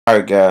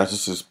Alright guys,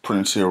 this is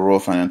Prince here, Royal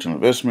Financial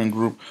Investment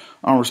Group.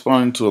 I'm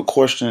responding to a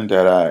question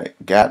that I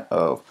got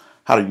of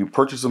how do you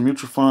purchase a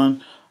mutual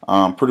fund.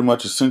 Pretty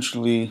much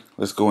essentially,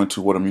 let's go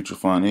into what a mutual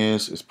fund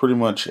is. It's pretty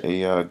much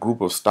a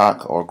group of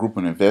stock or a group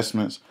of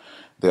investments.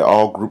 They're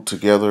all grouped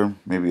together.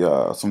 Maybe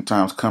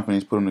sometimes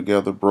companies put them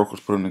together, brokers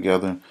put them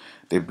together.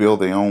 They build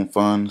their own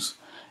funds.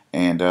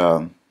 And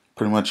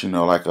pretty much,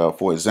 like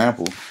for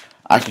example,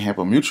 I can have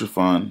a mutual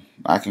fund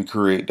I can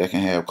create that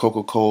can have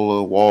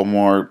Coca-Cola,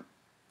 Walmart,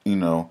 you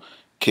know,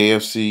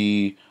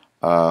 KFC,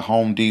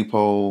 Home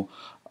Depot,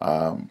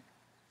 and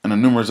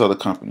numerous other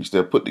companies.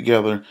 They're put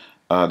together.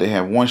 They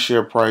have one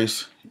share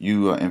price.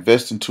 You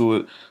invest into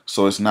it,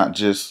 so it's not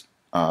just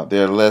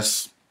they're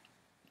less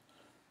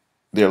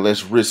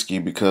risky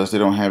because they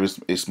don't have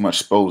as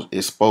much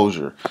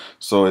exposure.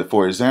 So,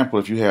 for example,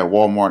 if you have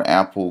Walmart,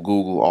 Apple,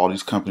 Google, all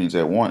these companies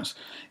at once,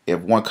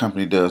 if one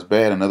company does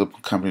bad, another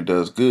company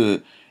does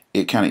good,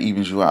 it kind of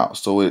evens you out.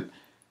 So it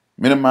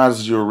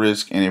minimizes your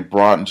risk and it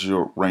broadens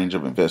your range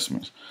of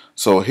investments.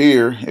 So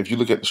here, if you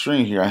look at the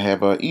screen here, I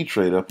have a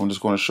eTrade up. I'm just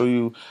going to show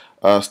you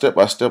step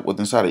by step with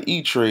inside of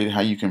eTrade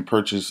how you can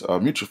purchase a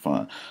mutual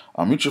fund.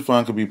 A mutual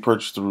fund can be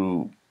purchased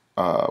through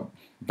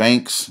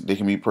banks. They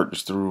can be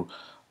purchased through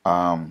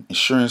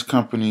insurance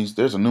companies.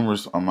 There's a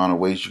numerous amount of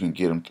ways you can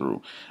get them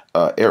through.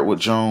 Edward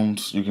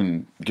Jones, you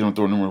can get them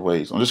through a numerous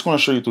ways. I'm just going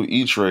to show you through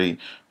eTrade,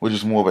 which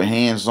is more of a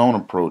hands-on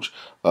approach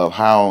of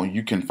how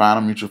you can find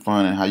a mutual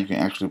fund and how you can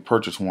actually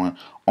purchase one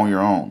on your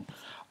own.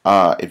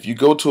 If you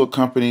go to a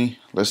company,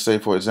 let's say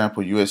for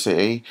example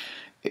USAA,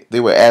 they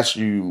will ask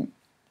you,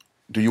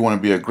 do you want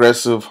to be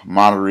aggressive,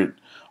 moderate,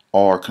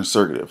 or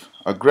conservative?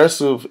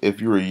 Aggressive,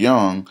 if you're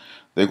young,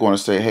 they're going to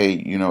say, hey,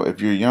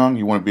 if you're young,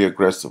 you want to be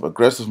aggressive.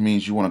 Aggressive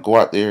means you want to go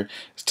out there,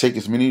 take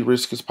as many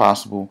risks as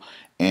possible,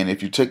 and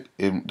if you take,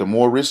 the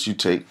more risks you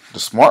take, the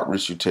smart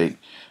risks you take,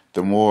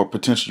 the more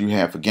potential you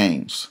have for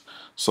gains.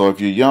 So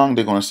if you're young,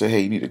 they're going to say, hey,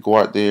 you need to go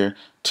out there,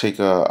 take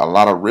a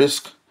lot of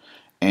risk,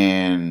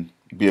 and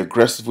be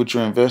aggressive with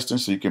your investing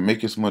so you can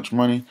make as much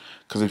money.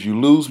 Because if you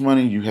lose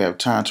money, you have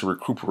time to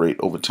recuperate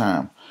over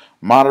time.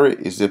 Moderate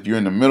is if you're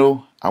in the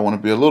middle. I want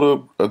to be a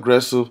little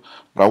aggressive,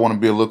 but I want to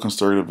be a little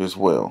conservative as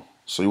well.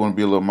 So you want to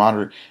be a little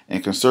moderate.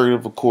 And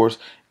conservative, of course,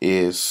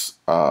 is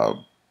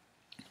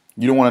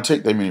you don't want to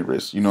take that many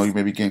risks. You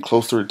may be getting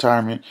close to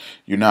retirement.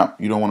 You don't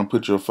want to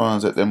put your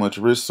funds at that much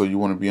risk, so you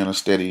want to be on a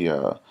steady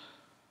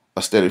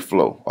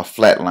flow, a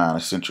flat line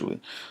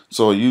essentially.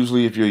 So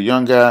usually if you're a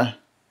young guy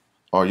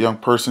or a young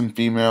person,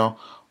 female,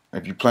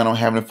 if you plan on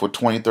having it for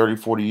 20, 30,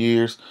 40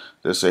 years,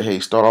 they'll say, hey,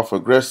 start off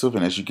aggressive,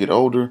 and as you get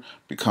older,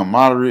 become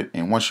moderate,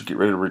 and once you get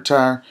ready to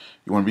retire,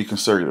 you want to be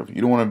conservative.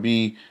 You don't want to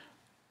be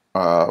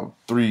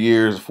 3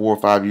 years, 4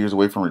 or 5 years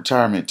away from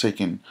retirement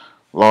taking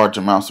large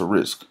amounts of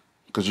risk,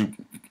 because you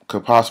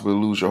could possibly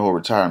lose your whole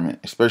retirement,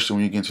 especially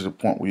when you get to the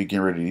point where you're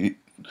getting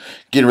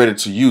ready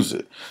to use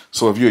it.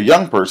 So if you're a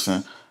young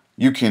person,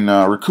 you can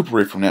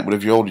recuperate from that, but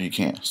if you're older, you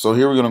can't. So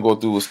here we're going to go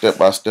through a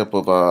step-by-step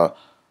of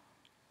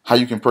how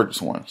you can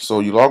purchase one. So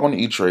you log on to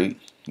eTrade.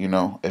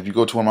 If you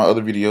go to one of my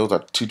other videos,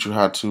 I teach you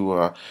how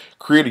to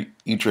create an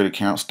eTrade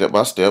account step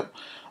by step.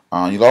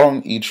 You log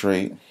on to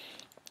eTrade.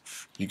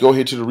 You go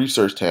here to the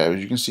research tab,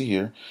 as you can see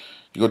here.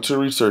 You go to the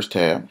research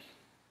tab,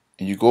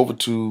 and you go over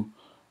to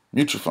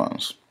mutual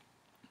funds.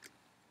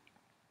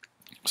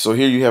 So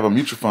here you have a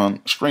mutual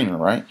fund screener,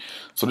 right?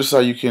 So this is how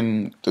you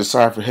can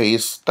decide for, hey,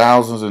 it's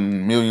thousands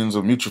and millions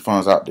of mutual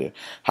funds out there.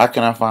 How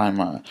can I find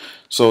mine?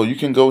 So you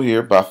can go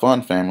here by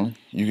fund family.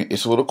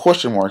 It's a little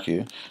question mark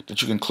here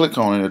that you can click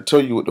on, and it'll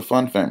tell you what the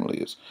fund family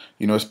is.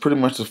 It's pretty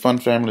much the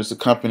fund family is the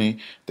company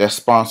that's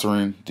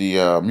sponsoring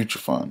the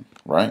mutual fund,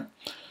 right?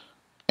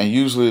 And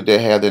usually they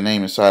have their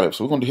name inside of it.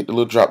 So we're going to hit the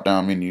little drop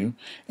down menu,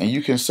 and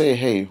you can say,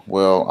 hey,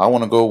 well, I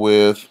want to go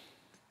with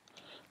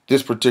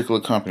this particular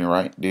company,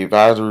 right? The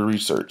advisory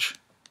research,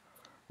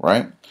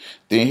 right?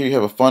 Then here you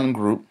have a fund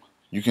group.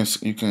 You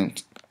can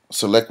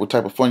select what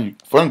type of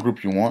fund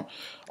group you want.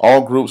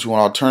 All groups, you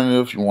want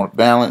alternative, you want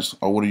balance,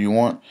 or what do you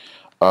want?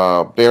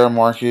 Bear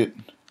market,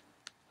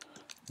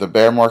 the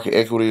bear market,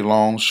 equity,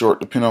 long, short,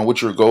 depending on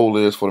what your goal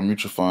is for the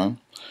mutual fund.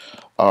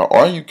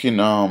 Or you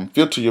can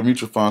filter your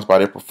mutual funds by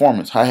their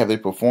performance. How have they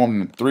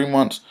performed in 3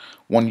 months,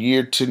 1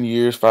 year, 10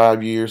 years,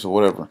 5 years, or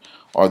whatever?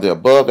 Are they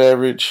above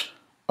average,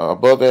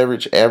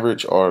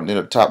 average, or in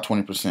the top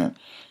 20%?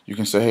 You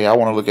can say, hey, I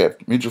want to look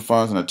at mutual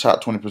funds in the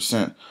top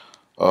 20%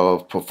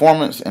 of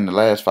performance in the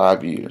last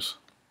 5 years,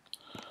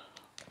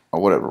 or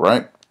whatever,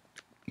 right?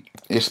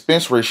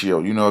 Expense ratio.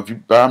 If you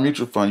buy a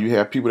mutual fund, you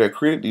have people that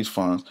created these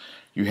funds.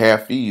 You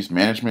have fees,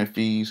 management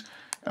fees,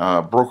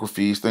 broker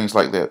fees, things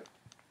like that.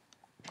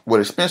 What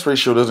expense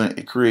ratio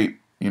doesn't create,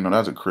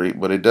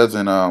 but it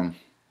doesn't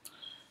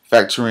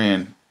factor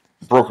in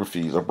broker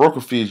fees. A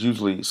broker fee is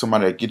usually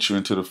somebody that gets you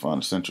into the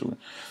fund, essentially.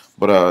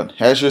 But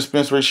has your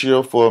expense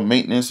ratio for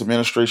maintenance,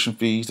 administration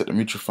fees that the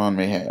mutual fund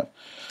may have.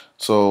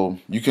 So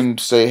you can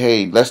say,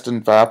 hey, less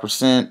than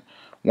 5%,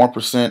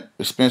 1%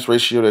 expense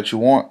ratio that you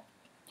want.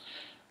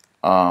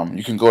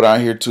 You can go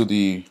down here to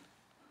the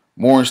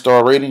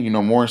Morningstar rating.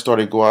 Morningstar,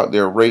 they go out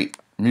there, rate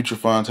mutual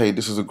funds, hey,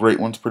 this is a great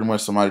one. It's pretty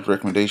much somebody's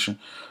recommendation.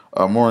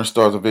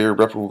 Morningstar is a very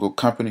reputable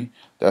company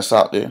that's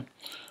out there.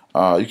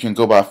 You can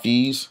go by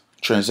fees,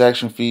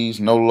 transaction fees,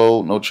 no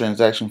load, no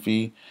transaction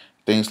fee,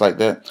 things like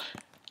that.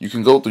 You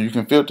can go through, you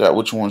can filter out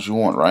which ones you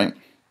want, right?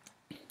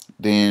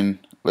 Then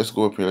let's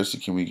go up here. Let's see,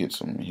 can we get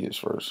some hits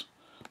first?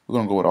 We're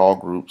going to go with all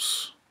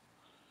groups,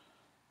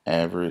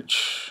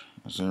 average,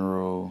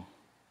 0.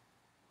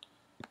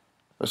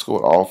 Let's go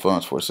with all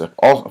funds for a second.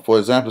 For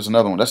example, is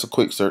another one. That's a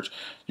quick search.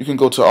 You can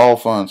go to all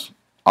funds,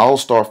 all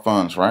star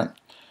funds, right?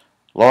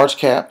 Large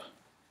cap,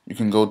 you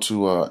can go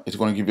to, it's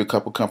going to give you a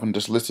couple companies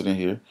that's listed in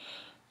here.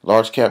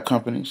 Large cap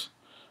companies,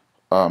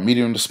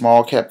 medium to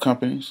small cap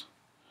companies.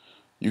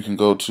 You can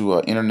go to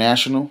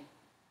international.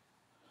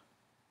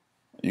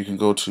 You can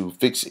go to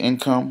fixed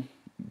income,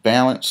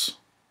 balance,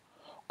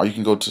 or you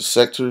can go to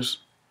sectors,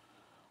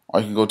 or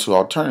you can go to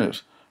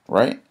alternatives,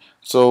 right?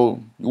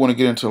 So you want to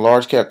get into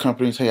large cap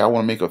companies. Hey, I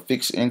want to make a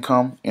fixed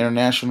income,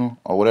 international,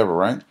 or whatever,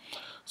 right?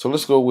 So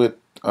let's go with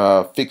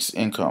fixed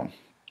income.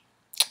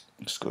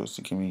 Let's go.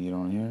 See, can we get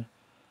on here?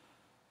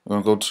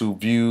 We're going to go to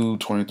view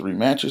 23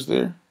 matches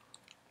there.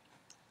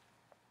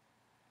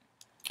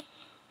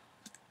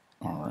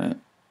 All right.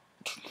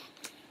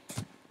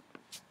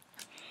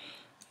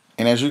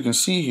 And as you can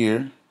see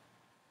here,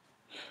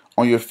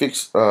 on your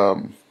fixed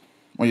fund,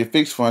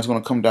 it's going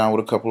to come down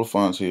with a couple of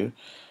funds here.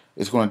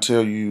 It's going to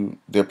tell you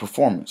their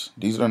performance.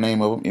 These are the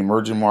name of them: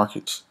 emerging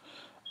markets,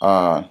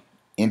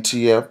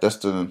 NTF. That's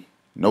the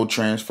no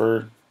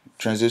transfer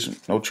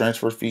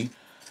fee, if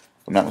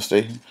I'm not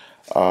mistaken.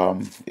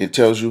 It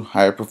tells you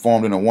how it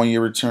performed in a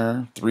 1-year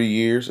return, 3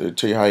 years. It'll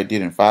tell you how it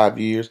did in 5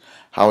 years,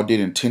 how it did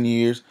in 10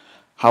 years,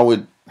 how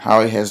it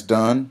has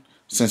done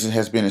since it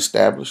has been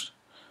established.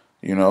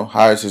 You know,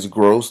 how is its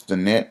gross, the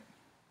net.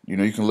 You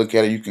know, you can look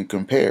at it, you can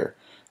compare.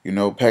 You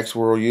know, Pax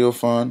World Yield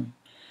Fund,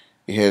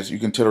 it has, you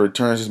can tell the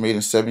returns it's made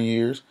in 7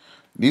 years.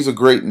 These are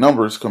great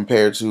numbers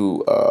compared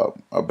to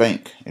a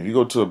bank. If you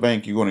go to a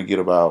bank, you're going to get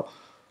about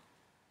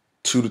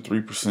 2 to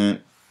 3%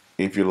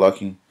 if you're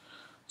lucky.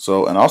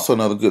 So, and also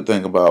another good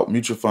thing about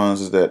mutual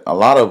funds is that a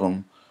lot of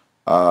them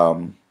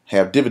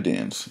have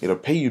dividends. It'll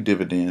pay you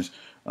dividends.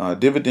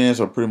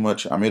 Dividends are pretty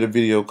much, I made a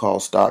video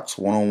called Stocks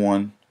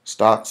 101.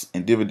 Stocks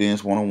and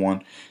Dividends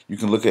 101. You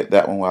can look at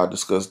that one while I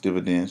discuss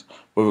dividends.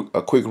 But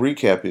a quick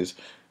recap is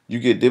you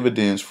get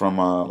dividends from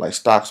like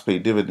stocks pay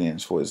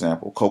dividends, for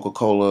example.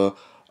 Coca-Cola,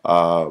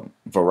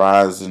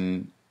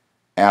 Verizon,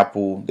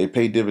 Apple, they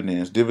pay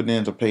dividends.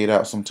 Dividends are paid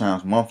out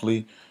sometimes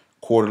monthly,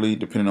 quarterly,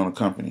 depending on the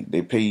company.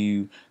 They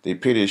pay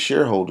their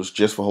shareholders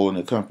just for holding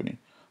their company,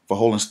 for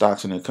holding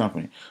stocks in their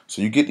company.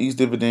 So you get these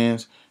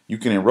dividends. You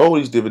can enroll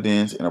these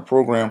dividends in a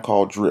program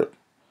called DRIP.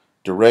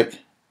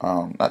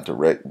 Not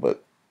direct,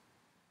 but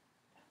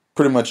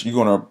pretty much you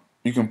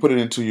can put it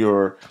into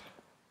your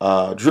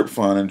drip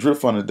fund, and drip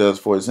fund it does,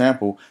 for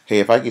example, hey,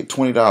 if I get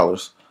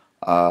 $20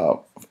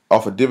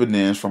 off of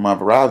dividends from my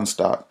Verizon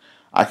stock,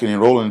 I can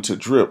enroll it into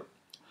drip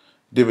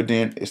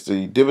dividend. It's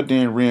the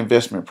dividend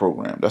reinvestment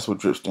program. That's what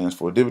drip stands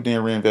for,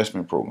 dividend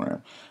reinvestment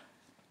program.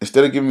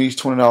 Instead of giving me these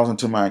 $20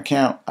 into my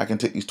account, I can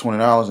take these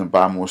 $20 and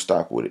buy more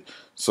stock with it.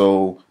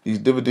 So these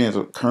dividends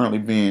are currently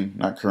being,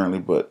 not currently,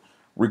 but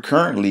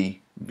recurrently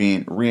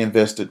being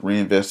reinvested,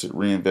 and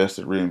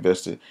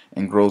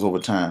grows over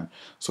time.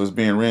 So it's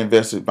being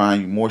reinvested,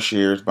 buying you more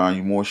shares, buying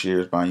you more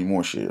shares, buying you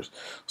more shares.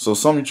 So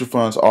some mutual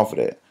funds offer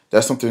that.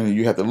 That's something that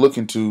you have to look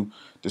into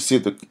to see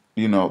if the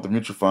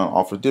mutual fund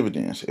offers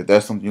dividends, if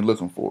that's something you're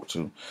looking forward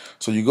to.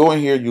 So you go in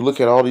here, you look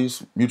at all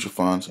these mutual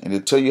funds, and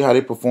it'll tell you how they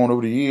performed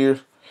over the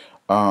years.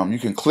 You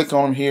can click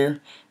on them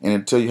here, and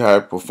it'll tell you how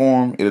it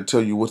performed. It'll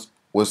tell you what's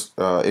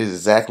is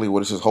exactly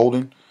what it is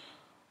holding.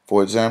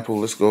 For example,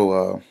 let's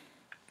go.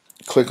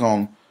 Click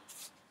on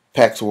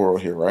Pax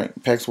World here, right?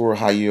 Pax World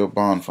High Yield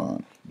Bond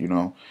Fund. You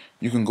know,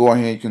 you can go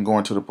in here, you can go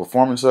into the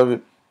performance of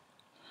it.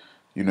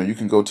 You know, you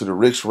can go to the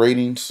risk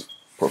ratings,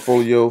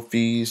 portfolio,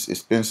 fees,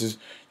 expenses.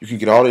 You can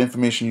get all the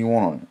information you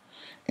want on it.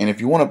 And if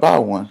you want to buy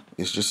one,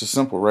 it's just as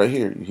simple right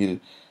here. You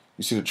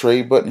see the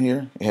trade button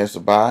here? It has to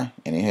buy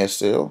and it has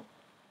sell.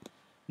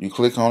 You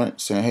click on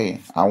it saying, hey,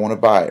 I want to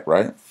buy it,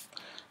 right?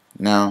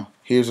 Now,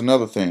 here's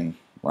another thing,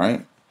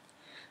 right?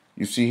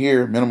 You see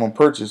here, minimum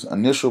purchase,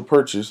 initial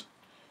purchase,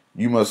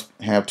 you must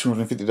have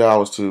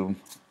 $250 to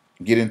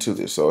get into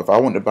this. So if I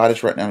want to buy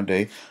this right now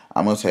today,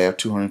 I must have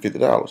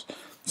 $250.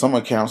 Some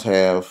accounts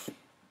have,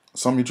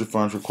 some mutual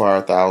funds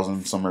require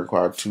 $1,000, some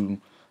require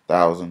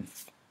 $2,000,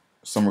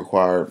 some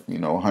require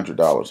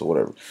 $100 or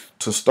whatever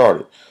to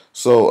start it.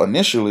 So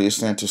initially it's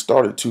saying to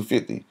start at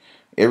 $250.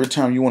 Every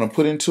time you want to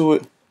put into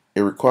it,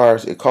 it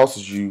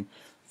costs you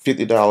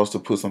 $50 to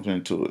put something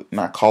into it.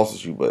 Not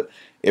costs you, but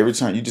every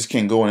time you just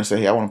can't go in and say,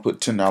 hey, I want to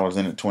put $10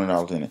 in it,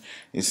 $20 in it.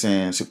 It's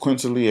saying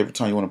sequentially every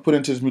time you want to put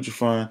into this mutual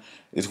fund,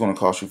 it's going to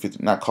cost you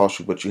 $50. Not cost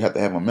you, but you have to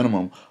have a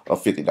minimum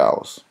of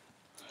 $50.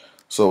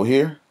 So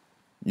here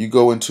you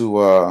go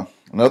into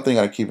another thing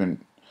I keep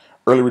in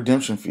early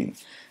redemption fee.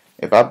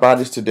 If I buy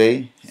this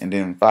today and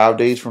then 5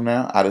 days from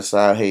now I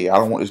decide, hey, I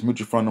don't want this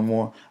mutual fund no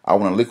more, I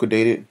want to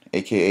liquidate it,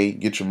 aka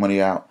get your money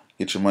out,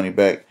 get your money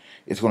back,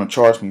 it's going to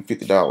charge me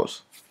 $50,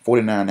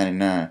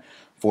 $49.99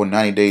 for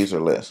 90 days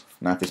or less.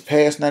 Now, if it's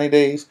past 90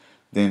 days,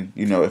 then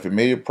if it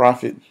made a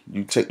profit,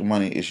 you take the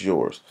money, it's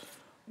yours.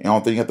 And the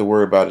only thing you have to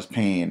worry about is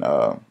paying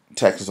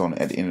taxes on it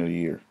at the end of the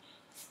year.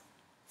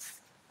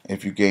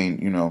 If you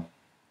gain,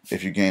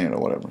 if you gain it or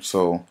whatever.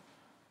 So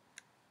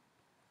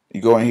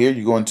you go in here,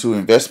 you go into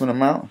investment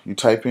amount, you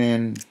type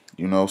in,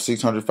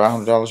 $600,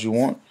 $500 you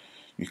want.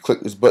 You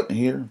click this button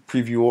here,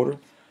 preview order.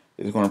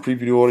 It's going to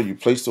preview the order. You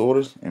place the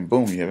orders, and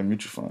boom, you have a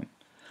mutual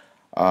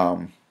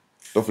fund.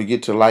 Don't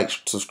forget to like,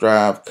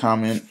 subscribe,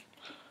 comment,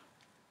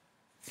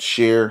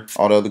 share,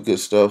 all the other good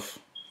stuff.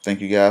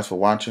 Thank you guys for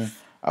watching.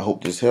 I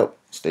hope this helped.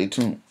 Stay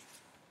tuned.